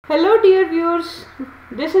Hello dear viewers,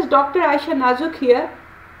 this is Dr. Aisha Nazuk here.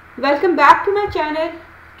 Welcome back to my channel.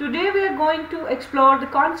 Today we are going to explore the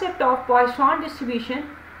concept of Poisson distribution,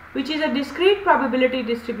 which is a discrete probability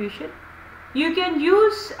distribution. You can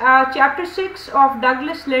use chapter 6 of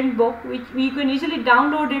Douglas Lind book, which you can easily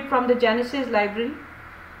download it from the Genesis library.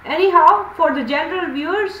 Anyhow, for the general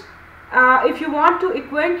viewers, if you want to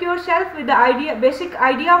acquaint yourself with the basic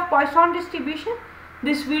idea of Poisson distribution,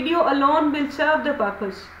 this video alone will serve the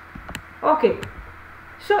purpose. Okay,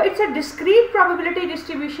 so it's a discrete probability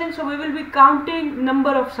distribution, so we will be counting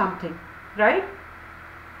number of something, right?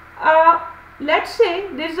 Let's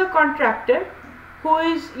say there is a contractor who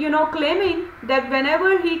is claiming that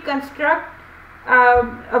whenever he construct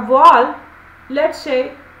a wall, let's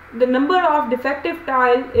say the number of defective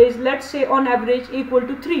tile is, let's say, on average equal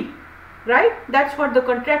to 3, right? That's what the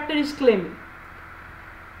contractor is claiming.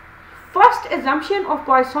 First assumption of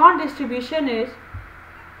Poisson distribution is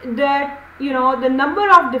that the number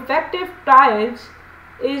of defective tiles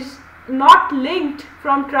is not linked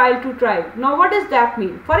from trial to trial. Now what does that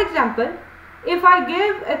mean? For example, if I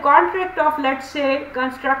give a contract of, let's say,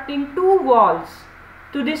 constructing 2 walls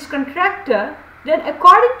to this contractor, then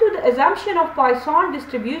according to the assumption of Poisson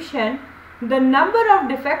distribution, the number of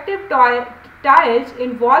defective tiles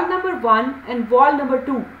in wall number 1 and wall number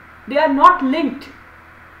 2, they are not linked,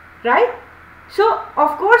 right? So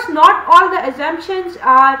of course not all the assumptions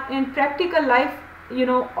are in practical life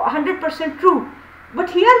 100% true, but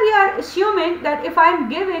here we are assuming that if I am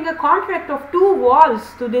giving a contract of 2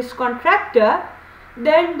 walls to this contractor,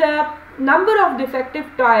 then the number of defective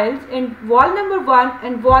tiles in wall number 1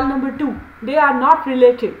 and wall number 2, they are not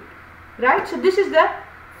related, right? So this is the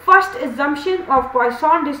first assumption of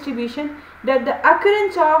Poisson distribution, that the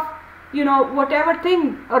occurrence of whatever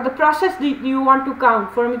thing or the process that you want to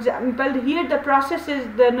count. For example, here the process is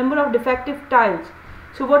the number of defective tiles.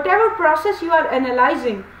 So whatever process you are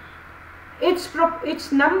analyzing,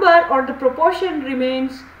 its number or the proportion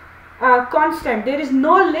remains constant. There is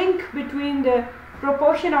no link between the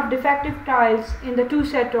proportion of defective tiles in the 2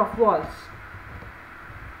 sets of walls.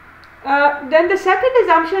 Then the second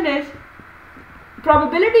assumption is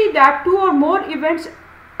probability that 2 or more events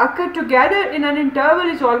occur together in an interval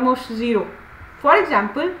is almost 0. For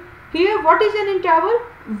example, here what is an interval?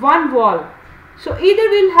 1 wall. So either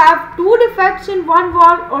we'll have 2 defects in 1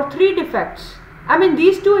 wall or 3 defects. I mean,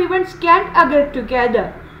 these 2 events can't occur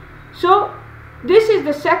together. So this is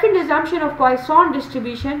the second assumption of Poisson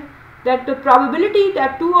distribution, that the probability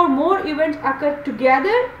that 2 or more events occur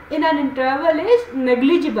together in an interval is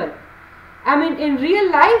negligible. I mean, in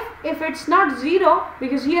real life, if it's not 0,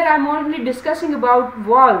 because here I'm only discussing about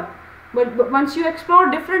wall, but once you explore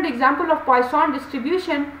different example of Poisson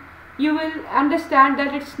distribution, you will understand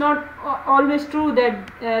that it's not always true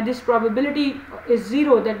that this probability is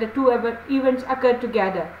 0, that the 2 events occur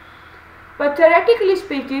together. But theoretically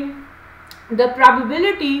speaking, the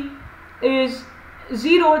probability is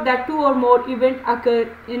 0 that 2 or more events occur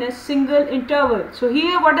in a single interval. So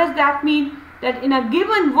here what does that mean? That in a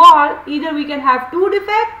given wall, either we can have 2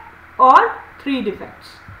 defects or 3 defects.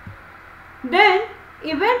 Then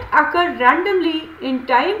event occur randomly in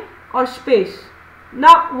time or space.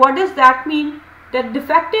 Now what does that mean? That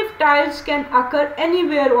defective tiles can occur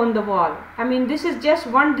anywhere on the wall. I mean, this is just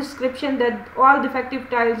one description that all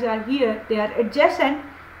defective tiles are here, they are adjacent,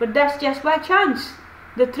 but that's just by chance.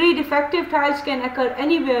 The 3 defective tiles can occur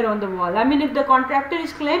anywhere on the wall. I mean, if the contractor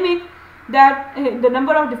is claiming that the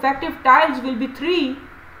number of defective tiles will be 3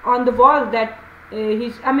 on the wall, that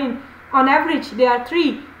on average they are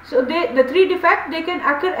 3. So the 3 defects, they can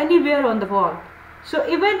occur anywhere on the wall. So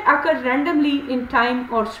event occur randomly in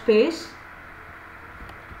time or space.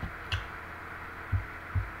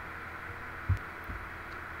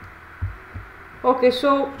 Okay,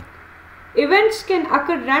 so events can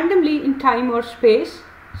occur randomly in time or space.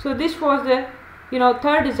 So this was the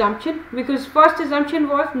third assumption, because first assumption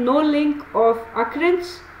was no link of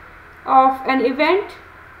occurrence of an event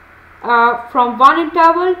from one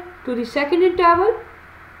interval to the second interval.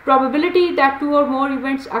 Probability that 2 or more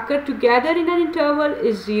events occur together in an interval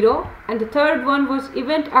is 0. And the third one was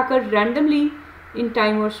event occur randomly in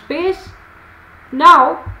time or space.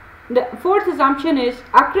 Now the fourth assumption is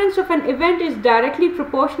occurrence of an event is directly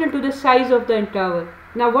proportional to the size of the interval.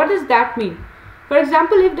 Now what does that mean? For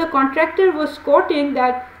example, if the contractor was quoting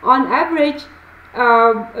that on average,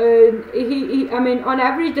 on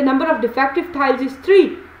average the number of defective tiles is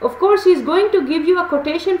 3, of course he is going to give you a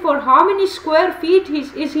quotation for how many square feet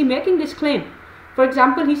is he making this claim. For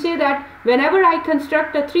example, he say that whenever I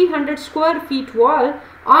construct a 300 square feet wall,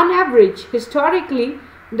 on average, historically,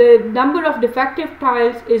 the number of defective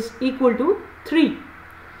tiles is equal to 3.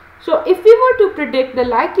 So if we were to predict the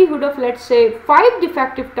likelihood of, let's say, 5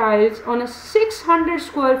 defective tiles on a 600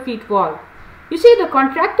 square feet wall, you see the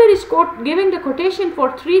contractor is giving the quotation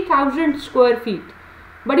for 3000 square feet.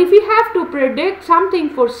 But if we have to predict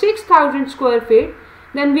something for 6000 square feet,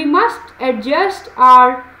 then we must adjust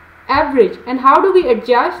our average. And how do we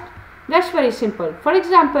adjust? That's very simple. For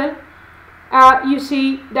example, you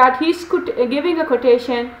see that he's giving a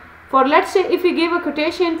quotation for, let's say, if we give a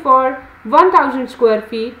quotation for 1000 square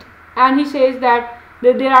feet, and he says that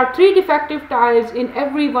there are 3 defective tiles in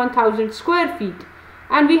every 1000 square feet,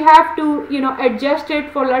 and we have to adjust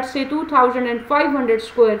it for, let's say, 2500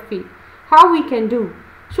 square feet. How we can do?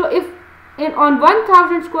 So if on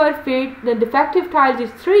 1000 square feet the defective tiles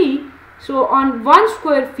is 3, so on 1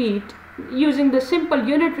 square feet, using the simple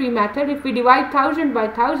unitary method, if we divide 1000 by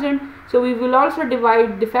 1000, so we will also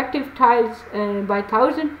divide defective tiles by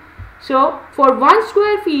 1000. So for 1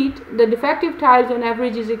 square feet the defective tiles on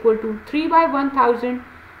average is equal to 3 by 1000,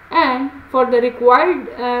 and for the required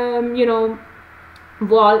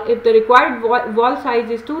wall, if the required wall size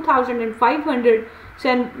is 2500,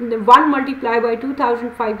 so 1 multiplied by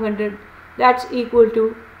 2500, that's equal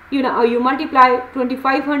to, you multiply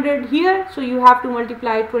 2500 here, so you have to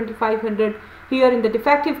multiply 2500 here in the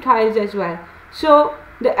defective tiles as well. So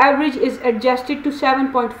the average is adjusted to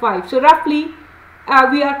 7.5. So roughly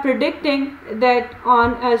we are predicting that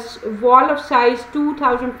on a wall of size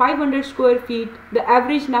 2500 square feet, the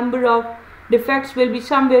average number of defects will be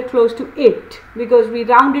somewhere close to 8, because we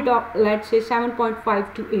round it up, let's say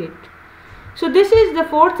 7.5 to 8. So this is the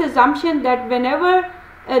fourth assumption, that whenever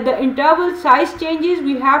the interval size changes,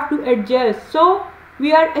 we have to adjust. So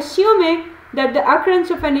we are assuming that the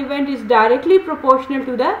occurrence of an event is directly proportional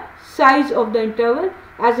to the size of the interval,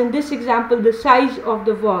 as in this example, the size of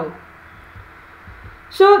the wall.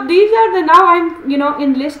 So these are the, now I'm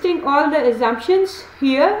enlisting all the assumptions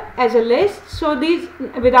here as a list. So these,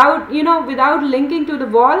 without linking to the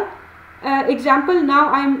wall example, now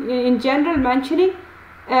I'm in general mentioning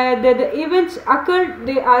that the events occur,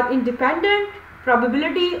 they are independent.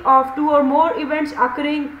 Probability of 2 or more events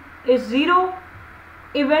occurring is 0.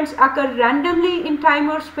 Events occur randomly in time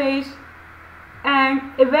or space, and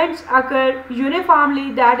events occur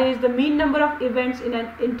uniformly, that is, the mean number of events in an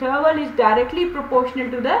interval is directly proportional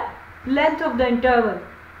to the length of the interval.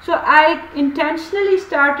 So I intentionally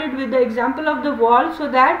started with the example of the wall, so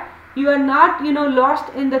that you are not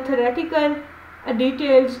lost in the theoretical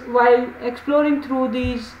details while exploring through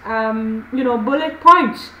these bullet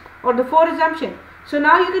points or the 4 assumptions. So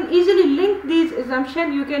now you can easily link these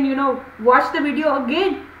assumptions. You can watch the video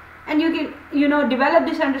again, and you can develop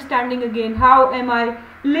this understanding again. How am I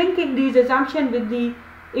linking these assumptions with the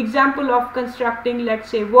example of constructing,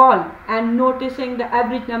 let's say, wall, and noticing the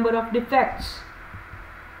average number of defects.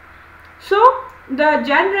 So the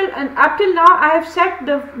general, and up till now I have set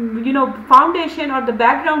the foundation or the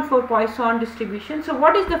background for Poisson distribution. So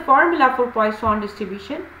what is the formula for Poisson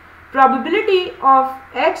distribution? Probability of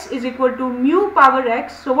x is equal to mu power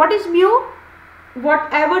x. So what is mu?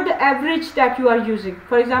 Whatever the average that you are using.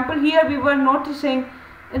 For example, here we were noticing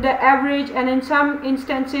the average, and in some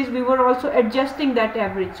instances we were also adjusting that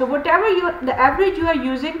average. So whatever the average you are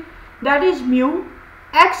using, that is mu.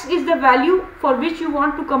 X is the value for which you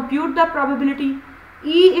want to compute the probability.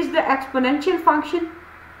 E is the exponential function,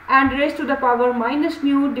 and raised to the power minus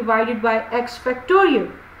mu divided by x factorial.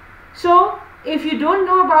 So if you don't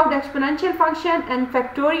know about exponential function and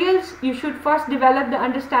factorials, you should first develop the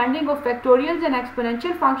understanding of factorials and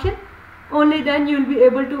exponential function. Only then you will be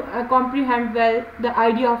able to comprehend well the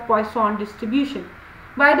idea of Poisson distribution.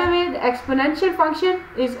 By the way, the exponential function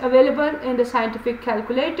is available in the scientific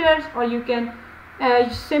calculators, or you can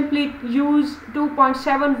simply use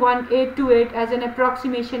 2.71828 as an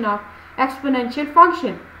approximation of exponential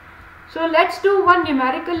function. So let's do one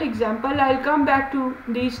numerical example. I'll come back to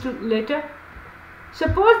these two later.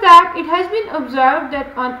 Suppose that it has been observed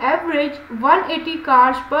that on average 180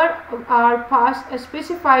 cars per hour pass a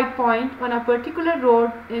specified point on a particular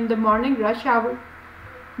road in the morning rush hour.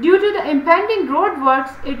 Due to the impending road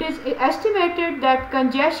works, it is estimated that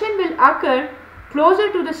congestion will occur closer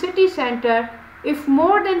to the city center if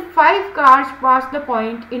more than 5 cars pass the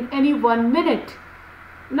point in any 1 minute.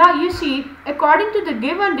 Now you see, according to the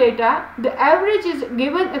given data, the average is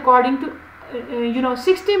given according to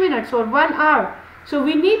 60 minutes or 1 hour. So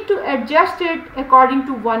we need to adjust it according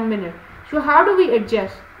to 1 minute. So how do we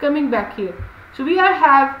adjust? Coming back here. So we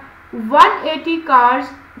have 180 cars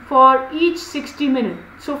for each 60 minutes.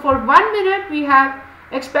 So for 1 minute we have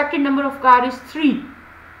expected number of cars is 3.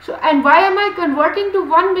 So, and why am I converting to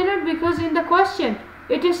 1 minute? Because in the question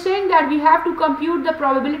it is saying that we have to compute the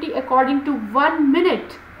probability according to 1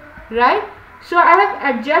 minute. right? So I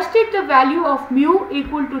have adjusted the value of mu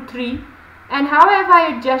equal to 3, and how have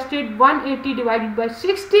I adjusted 180 divided by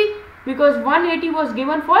 60, because 180 was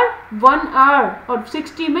given for 1 hour or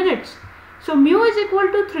 60 minutes. So mu is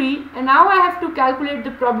equal to 3, and now I have to calculate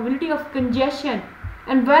the probability of congestion.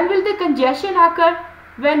 And when will the congestion occur?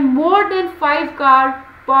 When more than 5 cars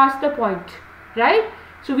pass the point, right?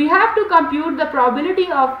 So we have to compute the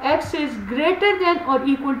probability of x is greater than or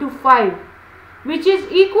equal to 5, which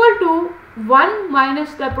is equal to 1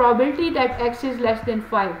 minus the probability that x is less than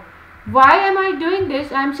 5. Why am I doing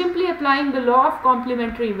this? I am simply applying the law of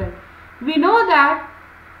complementary event. We know that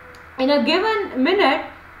in a given minute,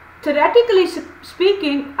 theoretically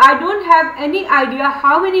speaking, I don't have any idea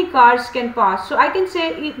how many cars can pass. So I can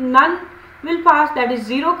say none will pass, that is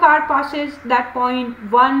 0 car passes that point,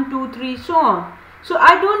 1, 2, 3, so on. So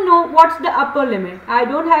I don't know what's the upper limit. I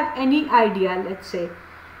don't have any idea, let's say.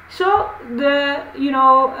 So the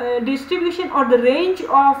distribution or the range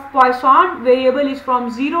of Poisson variable is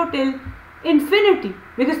from 0 till infinity,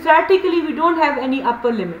 because theoretically we don't have any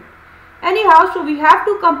upper limit. Anyhow, so we have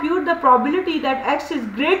to compute the probability that x is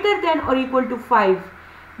greater than or equal to 5,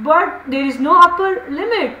 but there is no upper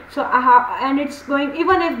limit. So and it's going,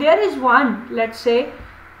 even if there is one, let's say,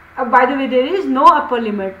 by the way, there is no upper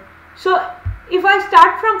limit. So if I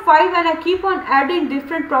start from 5 and I keep on adding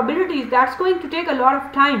different probabilities, that's going to take a lot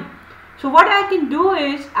of time. So what I can do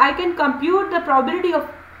is I can compute the probability of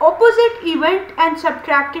opposite event and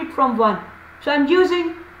subtract it from 1. So I'm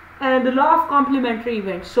using the law of complementary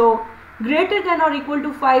events. So greater than or equal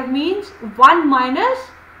to 5 means 1 minus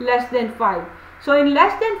less than 5. So in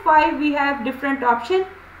less than 5 we have different options,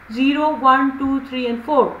 0, 1, 2, 3 and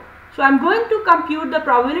 4. So I'm going to compute the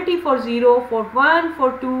probability for 0, for 1,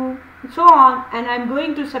 for 2, and so on, and I'm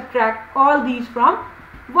going to subtract all these from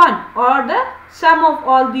 1, or the sum of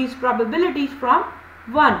all these probabilities from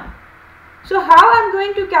 1. So how I'm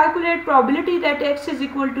going to calculate probability that x is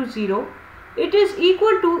equal to 0? It is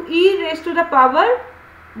equal to e raised to the power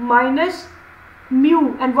minus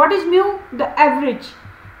mu. And what is mu? The average.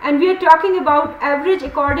 And we are talking about average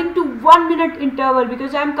according to 1 minute interval,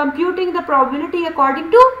 because I am computing the probability according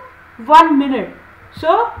to 1 minute.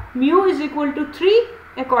 So mu is equal to 3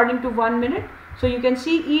 according to 1 minute. So you can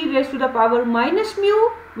see e raised to the power minus mu,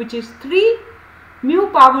 which is 3, mu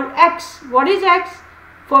power x. What is x?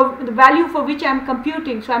 For the value for which I am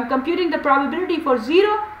computing. So I am computing the probability for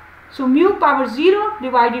 0. So mu power 0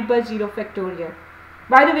 divided by 0 factorial.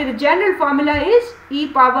 By the way, the general formula is e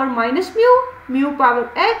power minus mu power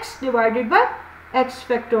x divided by x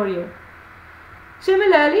factorial.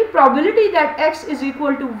 Similarly, probability that x is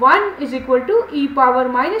equal to 1 is equal to e power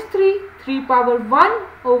minus 3 power 1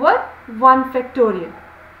 over 1 factorial.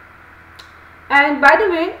 And by the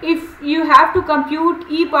way, if you have to compute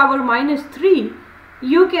e power minus 3,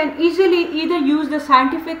 you can easily either use the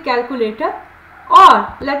scientific calculator,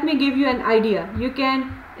 or let me give you an idea. You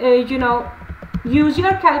can use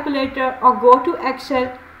your calculator or go to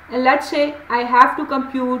Excel, and let's say I have to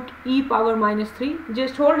compute e power minus 3.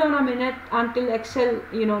 Just hold on a minute until Excel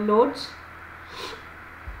loads.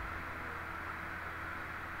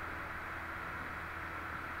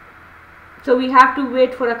 So we have to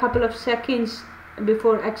wait for a couple of seconds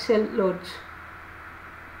before Excel loads.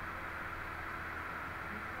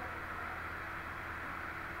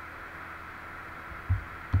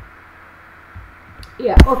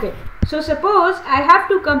 Yeah, okay. So suppose I have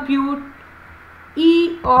to compute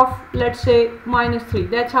e of, let's say, minus 3.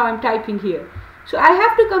 That's how I'm typing here. So I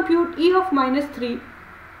have to compute e of minus 3.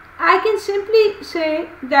 I can simply say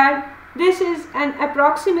that this is an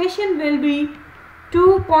approximation will be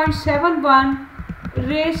 2.71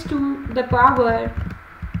 raised to the power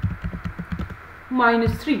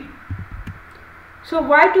minus 3. So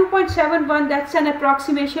why 2.71? That's an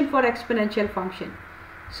approximation for exponential function.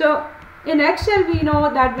 So in Excel we know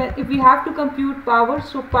that if we have to compute power,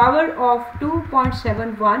 so power of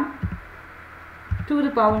 2.71 to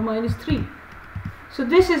the power minus 3. So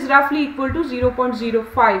this is roughly equal to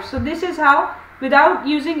 0.05. So this is how, without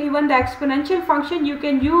using even the exponential function, you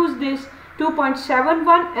can use this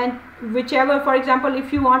 2.71, and whichever, for example,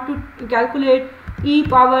 if you want to calculate e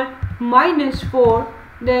power minus 4,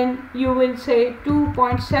 then you will say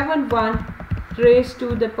 2.71 raised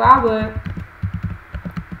to the power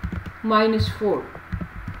minus 4,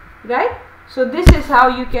 right? So this is how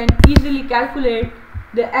you can easily calculate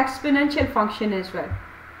the exponential function as well.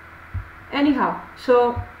 Anyhow,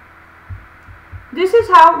 so this is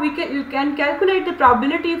how you can calculate the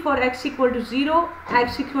probability for x equal to 0,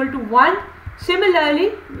 x equal to 1.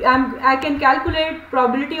 Similarly, I can calculate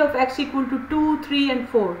probability of x equal to 2, 3 and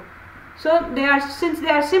 4. So since they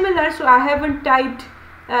are similar, so I haven't typed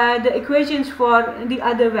the equations for the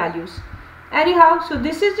other values. Anyhow, so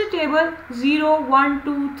this is the table 0, 1,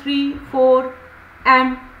 2, 3, 4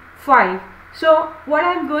 and 5. So what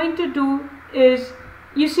I'm going to do is,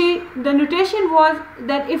 you see, the notation was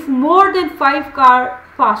that if more than 5 car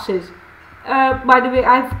passes, by the way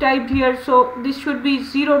I've typed here, so this should be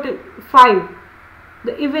 0 to 5.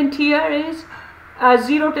 The event here is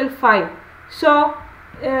 0 till 5. So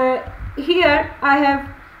here I have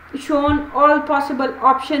shown all possible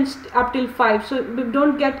options up till 5. So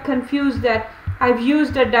don't get confused that I've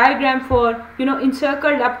used a diagram for,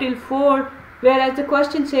 encircled up till 4, whereas the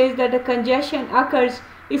question says that the congestion occurs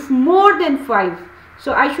if more than 5.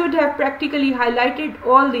 So I should have practically highlighted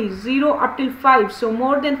all these 0 up till 5. So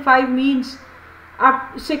more than 5 means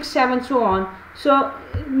up 6, 7, so on. So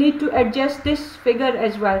need to adjust this figure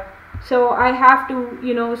as well. So I have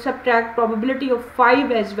to subtract probability of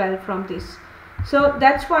 5 as well from this. So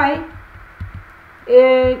that's why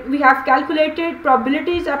we have calculated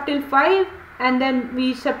probabilities up till 5, and then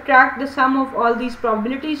we subtract the sum of all these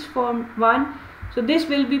probabilities from 1. So this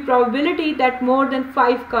will be probability that more than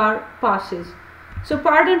 5 car passes. So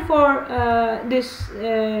pardon for this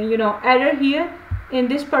error here. In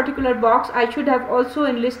this particular box I should have also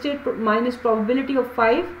enlisted minus probability of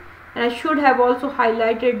 5, and I should have also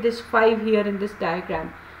highlighted this 5 here in this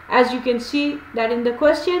diagram. As you can see that in the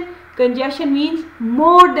question, congestion means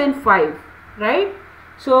more than 5, right?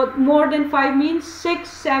 So more than 5 means 6,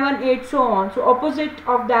 7, 8, so on. So opposite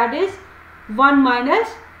of that is 1 minus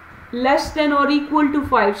less than or equal to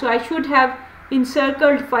 5. So I should have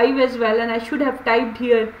encircled 5 as well, and I should have typed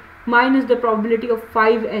here minus the probability of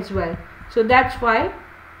 5 as well. So that's why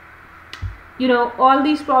all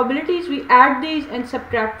these probabilities, we add these and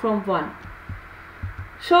subtract from 1.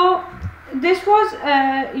 So this was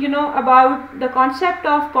about the concept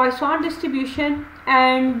of Poisson distribution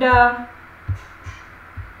and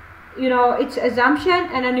its assumption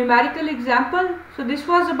and a numerical example. So this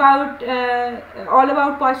was about all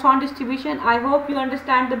about Poisson distribution. I hope you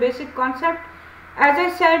understand the basic concept. As I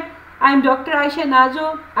said, I'm Dr. Aisha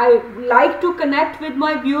Nazo. I like to connect with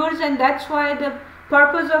my viewers, and that's why the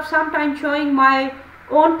purpose of sometimes showing my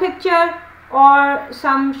own picture or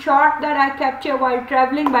some shot that I capture while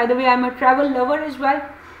traveling. By the way, I'm a travel lover as well.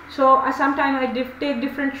 So sometimes I take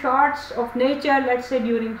different shots of nature, let's say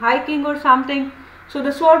during hiking or something. So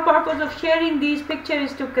the sole purpose of sharing these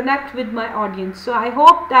pictures is to connect with my audience. So I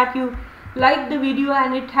hope that you like the video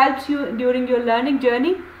and it helps you during your learning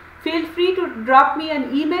journey. Feel free to drop me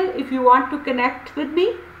an email if you want to connect with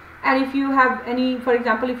me, and if you have any, for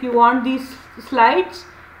example, if you want these slides,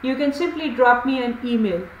 you can simply drop me an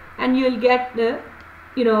email and you will get the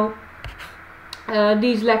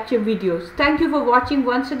these lecture videos. Thank you for watching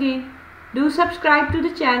once again. Do subscribe to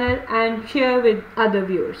the channel and share with other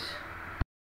viewers.